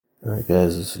Alright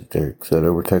guys, this is Derek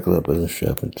Soto. We're talking about business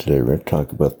shop, and today we're going to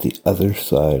talk about the other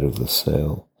side of the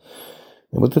sale.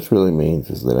 And what this really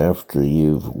means is that after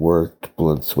you've worked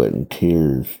blood, sweat, and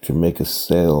tears to make a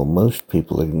sale, most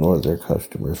people ignore their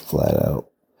customers flat out.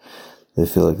 They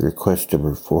feel like request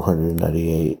number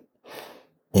 498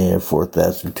 and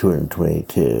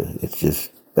 4,222. It's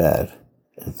just bad.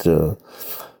 And so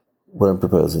what I'm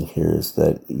proposing here is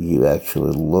that you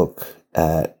actually look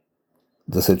at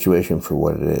the situation for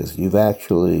what it is. You've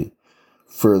actually,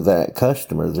 for that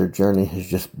customer, their journey has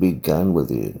just begun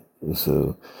with you.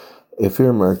 So if you're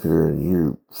a marketer and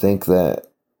you think that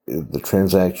the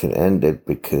transaction ended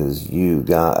because you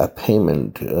got a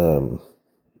payment,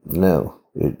 no,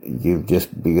 you've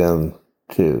just begun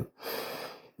to.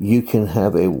 You can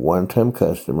have a one-time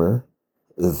customer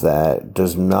that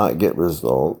does not get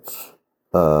results,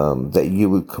 that you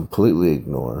would completely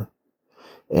ignore,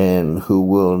 and who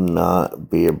will not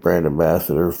be a brand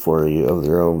ambassador for you of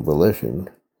their own volition.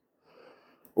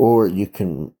 Or you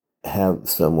can have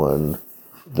someone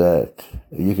that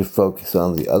you can focus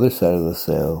on the other side of the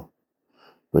sale,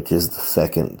 which is the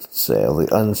second sale,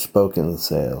 the unspoken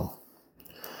sale,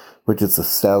 which is the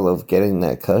sale of getting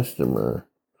that customer,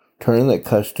 turning that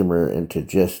customer into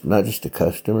just, not just a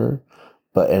customer,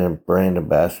 but a brand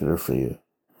ambassador for you.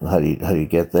 How do you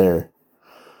get there?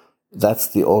 That's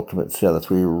the ultimate sale. That's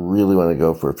where you really want to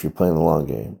go for if you're playing the long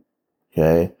game.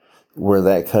 Okay? Where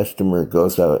that customer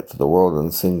goes out to the world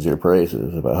and sings your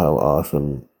praises about how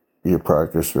awesome your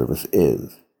product or service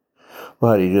is.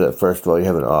 Well, how do you do that? First of all, you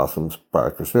have an awesome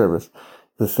product or service.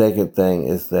 The second thing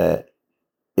is that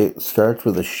it starts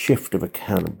with a shift of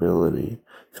accountability.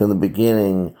 So in the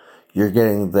beginning, you're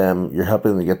helping them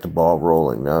to get the ball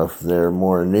rolling. Now, if they're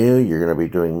more new, you're going to be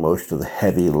doing most of the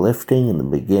heavy lifting in the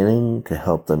beginning to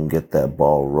help them get that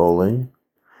ball rolling.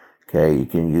 Okay, you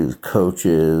can use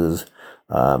coaches,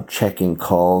 checking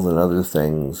calls and other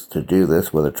things to do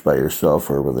this, whether it's by yourself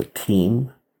or with a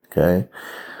team. Okay,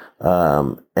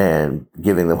 and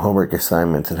giving them homework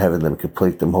assignments and having them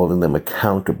complete them, holding them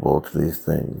accountable to these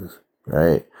things,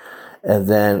 right? And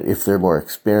then if they're more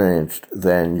experienced,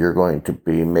 then you're going to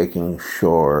be making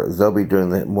sure they'll be doing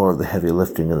more of the heavy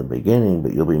lifting in the beginning,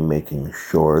 but you'll be making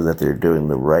sure that they're doing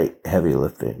the right heavy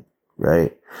lifting,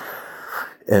 right?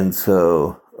 And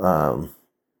so,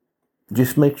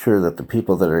 just make sure that the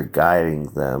people that are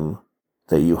guiding them,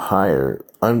 that you hire,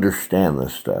 understand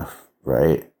this stuff,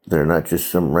 right? They're not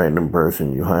just some random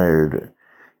person you hired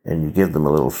and you give them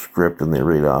a little script and they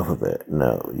read off of it.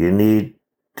 No, you need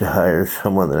to hire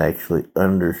someone that actually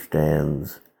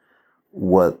understands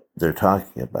what they're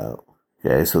talking about.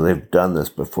 Okay, so they've done this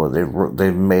before.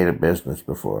 They've made a business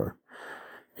before.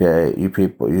 Okay,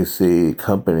 you see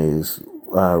companies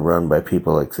run by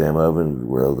people like Sam Oven,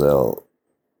 where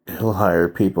he'll hire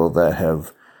people that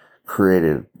have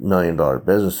created $1 million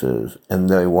businesses and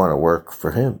they want to work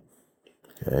for him.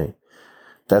 Okay,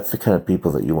 that's the kind of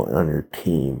people that you want on your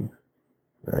team.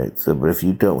 Right. So, but if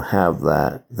you don't have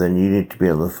that, then you need to be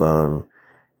on the phone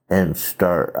and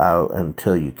start out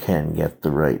until you can get the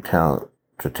right talent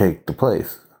to take your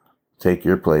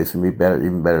place and be better,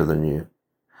 even better than you.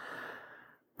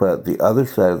 But the other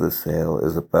side of the sale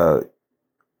is about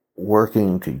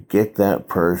working to get that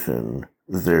person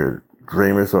their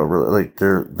dream result, like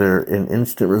their an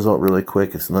instant result really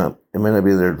quick. It might not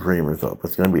be their dream result, but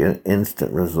it's going to be an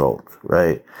instant result,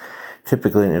 right?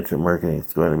 Typically in internet marketing,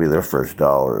 it's going to be their first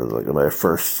dollar, like their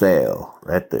first sale,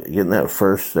 right? Getting that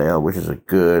first sale, which is a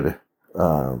good,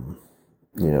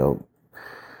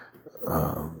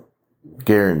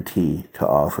 guarantee to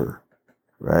offer,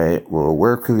 right? We'll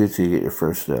work with you till you get your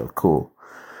first sale. Cool.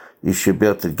 You should be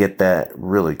able to get that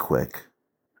really quick.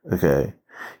 Okay.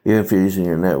 Even if you're using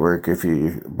your network,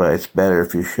 but it's better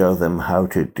if you show them how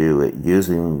to do it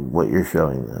using what you're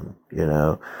showing them,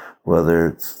 whether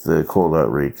it's the cold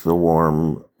outreach, the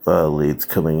warm leads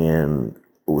coming in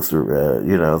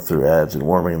through ads and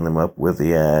warming them up with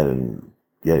the ad and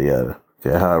yada yada.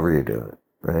 Okay, however you do it,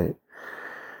 right?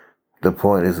 The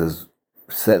point is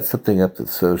set something up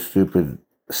that's so stupid,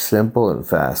 simple and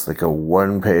fast, like a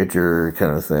one-pager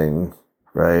kind of thing,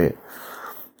 right?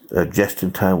 A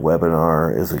just-in-time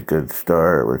webinar is a good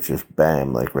start, where it's just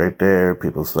bam, like right there,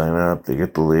 people sign up, they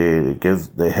get the lead,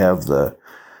 they have the,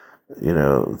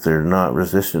 they're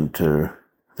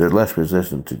less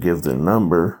resistant to give their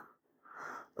number,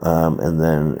 and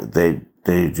then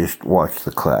they just watch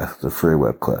the class, the free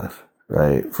web class,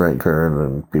 right? Frank Kern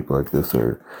and people like this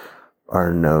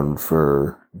are known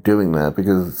for doing that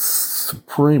because it's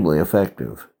supremely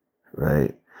effective,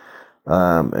 right?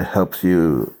 It helps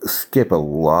you skip a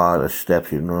lot of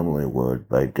steps you normally would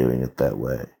by doing it that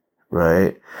way,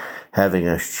 right? Having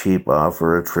a cheap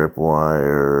offer, a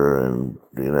tripwire, and,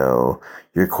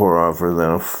 your core offer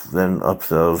then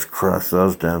upsells,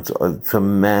 cross-sells, down. It's a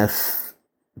mess.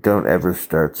 Don't ever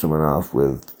start someone off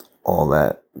with all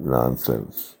that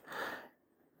nonsense.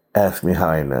 Ask me how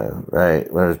I know,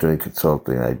 right? When I was doing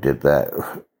consulting, I did that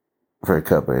for a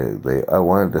company. I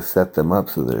wanted to set them up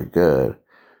so they're good,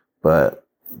 but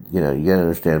you gotta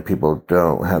understand people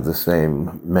don't have the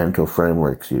same mental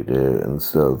frameworks you do, and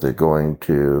so they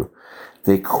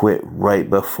quit right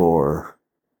before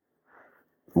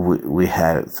we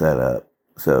had it set up.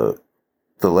 So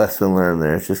the lesson learned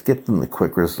there is just get them the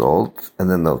quick results, and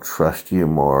then they'll trust you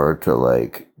more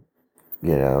to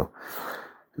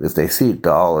if they see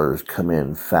dollars come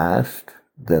in fast,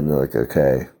 then they're like,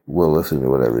 okay, we'll listen to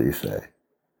whatever you say,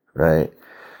 right?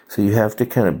 So you have to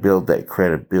kind of build that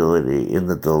credibility in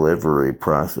the delivery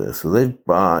process. So they've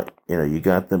bought, you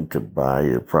got them to buy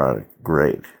your product,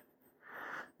 great.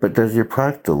 But does your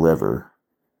product deliver?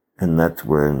 And that's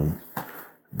when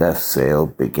that sale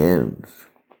begins,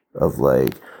 of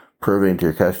proving to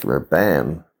your customer,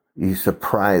 bam, you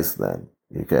surprise them,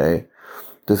 okay?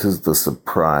 This is the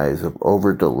surprise of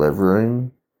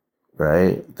over-delivering,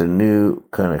 right? The new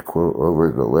kind of quote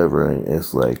over-delivering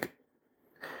is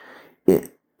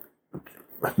it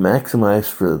maximize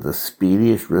for the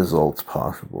speediest results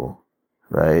possible,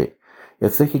 right?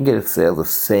 If they can get a sale the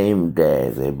same day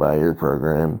they buy your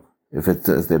program, if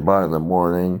they bought in the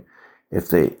morning,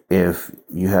 if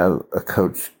you have a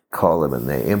coach call them and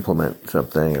they implement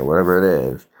something or whatever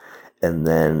it is, and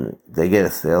then they get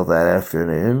a sale that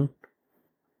afternoon,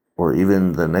 or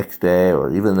even the next day,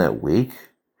 or even that week,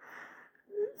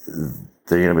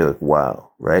 they're going to be like,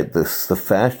 wow, right? The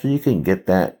faster you can get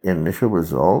that initial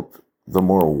result, the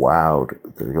more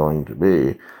wowed they're going to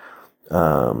be.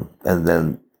 And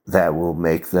then that will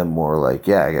make them more like,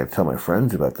 yeah, I got to tell my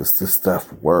friends about this. This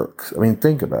stuff works. I mean,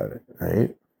 think about it,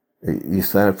 right? You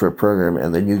sign up for a program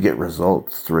and then you get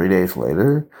results 3 days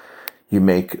later. You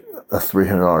make a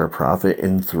 $300 profit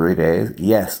in 3 days.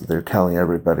 Yes, they're telling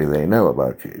everybody they know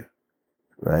about you,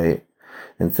 right?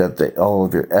 Instead, that all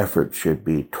of your effort should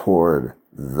be toward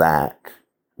that,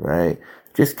 right?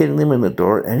 Just getting them in the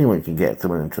door, anyone can get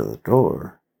someone into the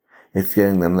door. It's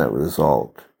getting them that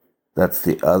result. That's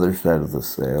the other side of the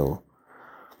sale.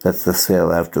 That's the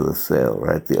sale after the sale,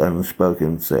 right? The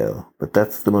unspoken sale. But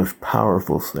that's the most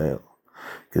powerful sale.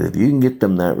 Because if you can get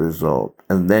them that result,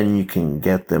 and then you can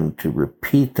get them to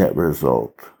repeat that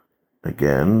result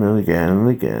again and again and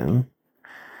again,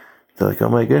 they're like, oh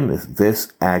my goodness,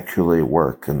 this actually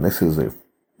worked. And this is a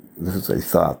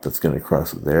thought that's going to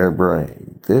cross their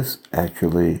brain. This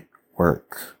actually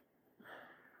works.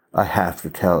 I have to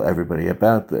tell everybody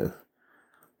about this.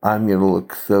 I'm going to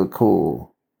look so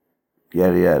cool.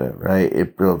 Yada, yada, right?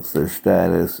 It builds their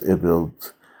status. It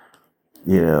builds,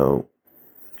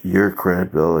 your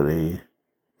credibility,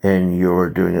 and you're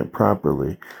doing it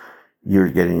properly. You're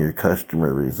getting your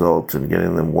customer results and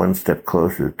getting them one step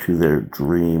closer to their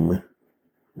dream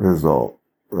result,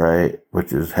 right?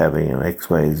 Which is having an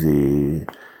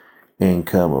XYZ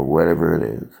income or whatever it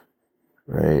is,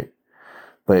 right?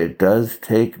 But it does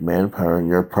take manpower on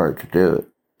your part to do it.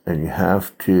 And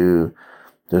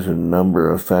there's a number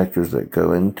of factors that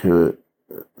go into it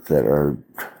that are,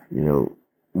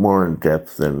 more in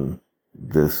depth than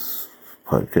this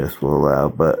podcast will allow.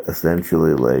 But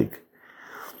essentially,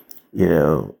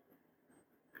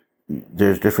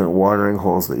 there's different watering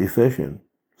holes that you fish in.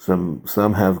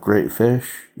 Some have great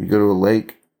fish. You go to a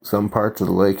lake, some parts of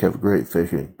the lake have great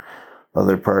fishing.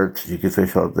 Other parts, you can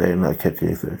fish all day and not catch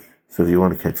any fish. So if you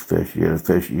want to catch fish, you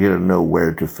gotta know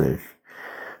where to fish.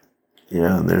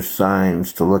 And there's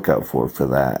signs to look out for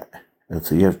that. And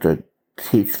so you have to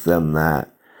teach them that,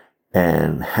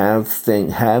 and have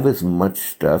as much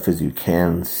stuff as you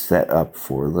can set up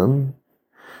for them,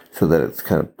 so that it's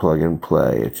kind of plug and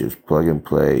play. It's just plug and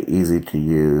play, easy to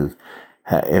use.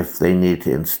 If they need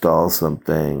to install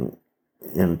something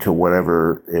into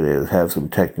whatever it is, have some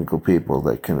technical people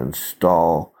that can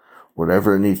install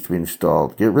whatever needs to be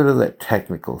installed. Get rid of that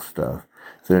technical stuff.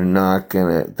 They're not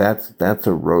that's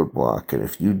a roadblock. And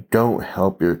if you don't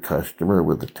help your customer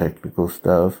with the technical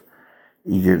stuff,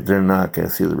 they're not going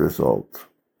to see the results,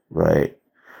 right?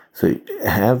 So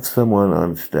have someone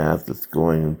on staff that's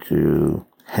going to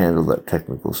handle that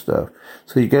technical stuff.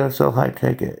 So you got to sell high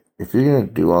ticket. If you're going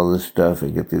to do all this stuff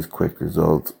and get these quick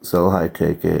results, sell high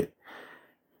ticket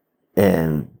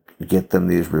and get them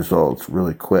these results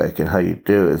really quick. And how you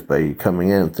do is by you coming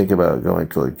in, think about going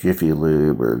to Jiffy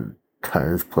Lube or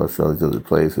Tires Plus, all these other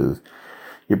places.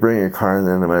 You bring your car in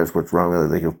there, no matter what's wrong with it,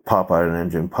 they can pop out an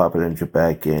engine, pop an engine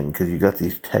back in, because you got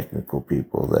these technical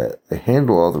people that they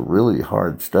handle all the really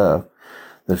hard stuff,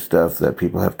 the stuff that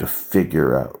people have to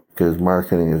figure out, because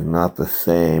marketing is not the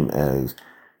same as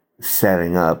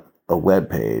setting up a web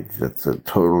page. That's a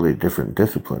totally different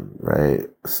discipline, right?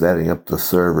 Setting up the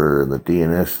server and the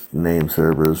DNS name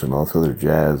servers and all this other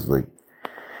jazz, like,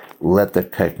 let the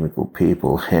technical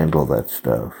people handle that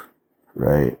stuff,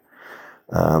 right?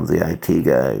 The IT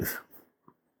guys.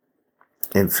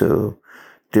 And so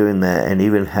doing that, and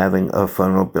even having a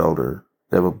funnel builder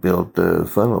that will build the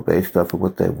funnel based off of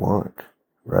what they want,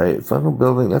 right? Funnel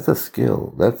building, that's a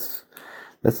skill. That's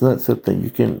not something you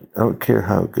can, I don't care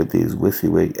how good these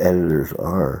WYSIWYG editors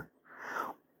are.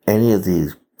 Any of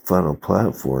these funnel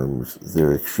platforms,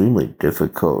 they're extremely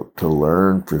difficult to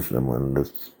learn for someone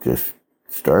that's just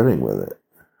starting with it,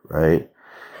 right?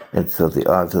 And so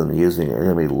the odds of them using it are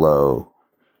going to be low,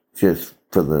 just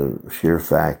for the sheer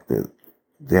fact that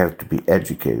they have to be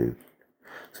educated.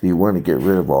 So you want to get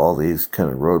rid of all these kind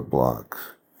of roadblocks.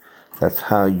 That's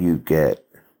how you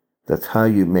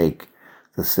make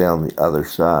the sale on the other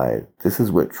side. This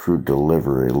is what true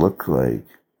delivery looks like,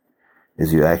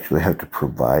 is you actually have to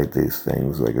provide these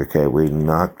things. Like, okay, we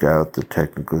knocked out the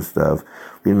technical stuff.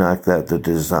 We knocked out the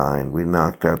design. We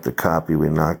knocked out the copy. We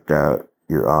knocked out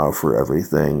your offer,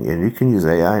 everything. And you can use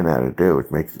AI now to do it,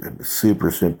 which makes it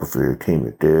super simple for your team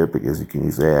to do it, because you can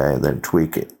use AI and then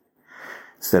tweak it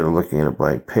instead of looking at a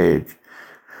blank page.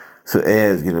 So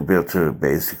AI is going to be able to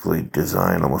basically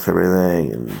design almost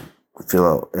everything and fill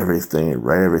out everything and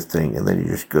write everything, and then you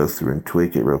just go through and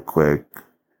tweak it real quick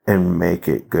and make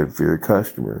it good for your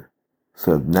customer.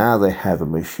 So now they have a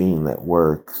machine that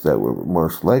works, that we're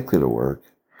most likely to work,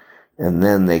 and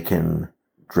then they can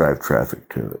drive traffic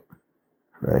to it,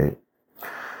 right?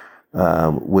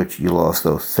 Which you'll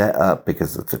also set up,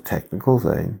 because it's a technical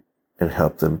thing, and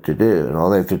help them to do. And all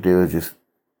they have to do is just,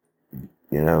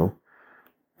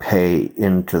 pay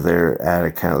into their ad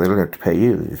account. They don't have to pay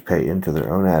you. They just pay into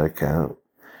their own ad account.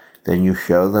 Then you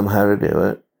show them how to do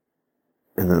it,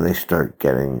 and then they start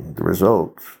getting the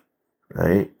results,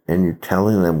 right? And you're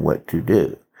telling them what to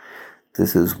do.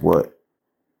 This is what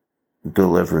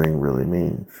delivering really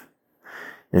means.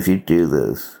 If you do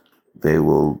this, they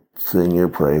will sing your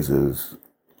praises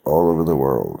all over the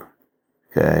world,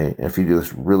 okay? And if you do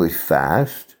this really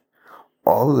fast,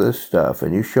 all of this stuff,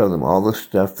 and you show them all the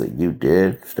stuff that you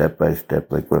did step by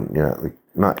step, like when, like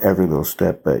not every little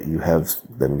step, but you have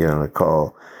them get on a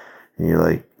call and you're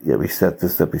like, yeah, we set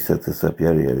this up,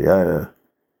 yada, yada, yada.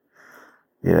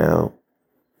 They're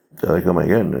like, oh my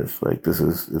goodness, like this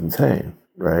is insane,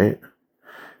 right?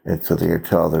 And so they're going to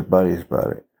tell their buddies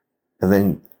about it. And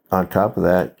then on top of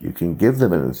that, you can give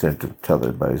them an incentive to tell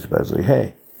their buddies about it. Like,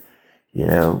 hey,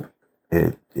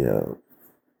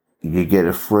 you get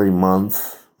a free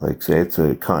month, like say it's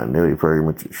a continuity program,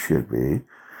 which it should be,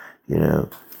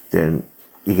 then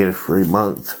you get a free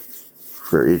month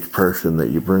for each person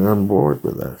that you bring on board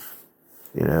with us,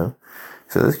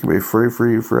 So this can be free for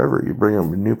you forever. You bring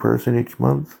on a new person each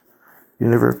month, you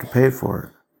never have to pay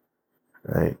for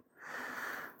it, right?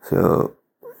 So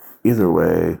either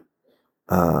way,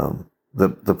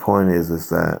 the point is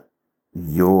that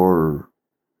you're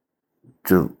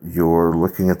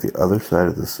looking at the other side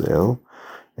of the sale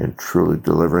and truly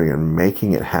delivering and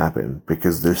making it happen,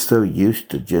 because they're so used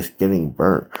to just getting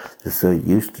burnt. They're so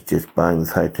used to just buying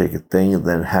this high-ticket thing and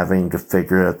then having to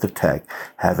figure out the tech,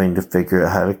 having to figure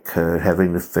out how to code,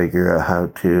 having to figure out how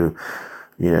to,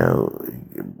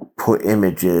 put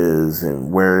images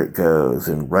and where it goes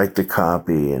and write the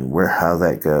copy and how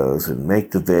that goes and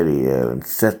make the video and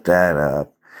set that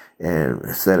up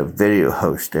and set up video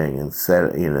hosting and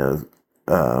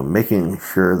making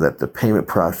sure that the payment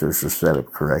process is set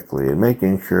up correctly and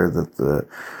making sure that the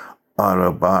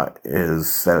Autobot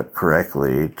is set up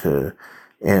correctly to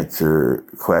answer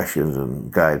questions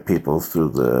and guide people through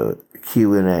the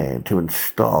Q&A and to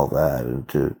install that and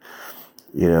to,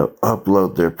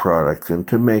 upload their product and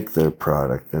to make their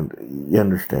product. And you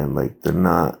understand, like, they're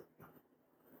not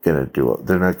going to do it.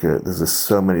 There's just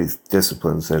so many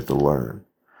disciplines they have to learn.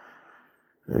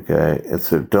 Okay, and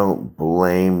so don't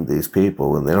blame these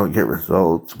people when they don't get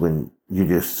results, when you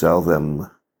just sell them,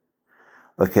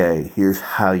 okay, here's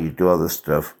how you do all this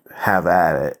stuff, have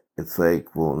at it. It's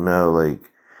like, well, no, like,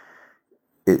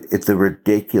 it's the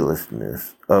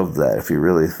ridiculousness of that if you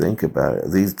really think about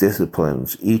it. These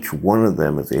disciplines, each one of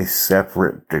them is a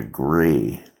separate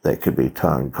degree that could be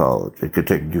taught in college. It could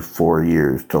take you 4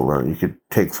 years to learn. You could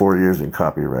take 4 years in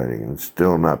copywriting and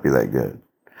still not be that good.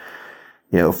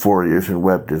 4 years in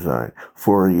web design,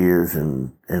 4 years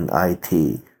in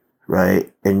IT,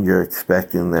 right? And you're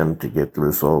expecting them to get the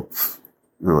results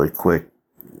really quick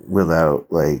without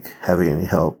like having any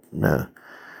help. No,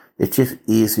 it's just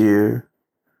easier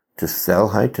to sell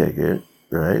high ticket,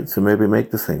 right? So maybe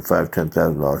make this thing $5,000,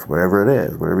 $10,000, whatever it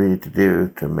is, whatever you need to do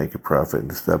to make a profit and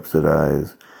to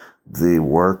subsidize the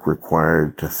work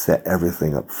required to set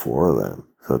everything up for them.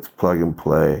 So it's plug and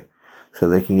play, so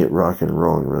they can get rock and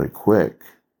rolling really quick,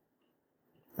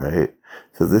 right?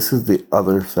 So this is the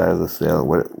other side of the sale,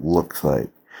 what it looks like,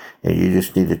 and you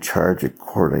just need to charge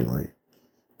accordingly.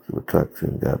 So we'll talk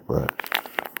soon. God bless.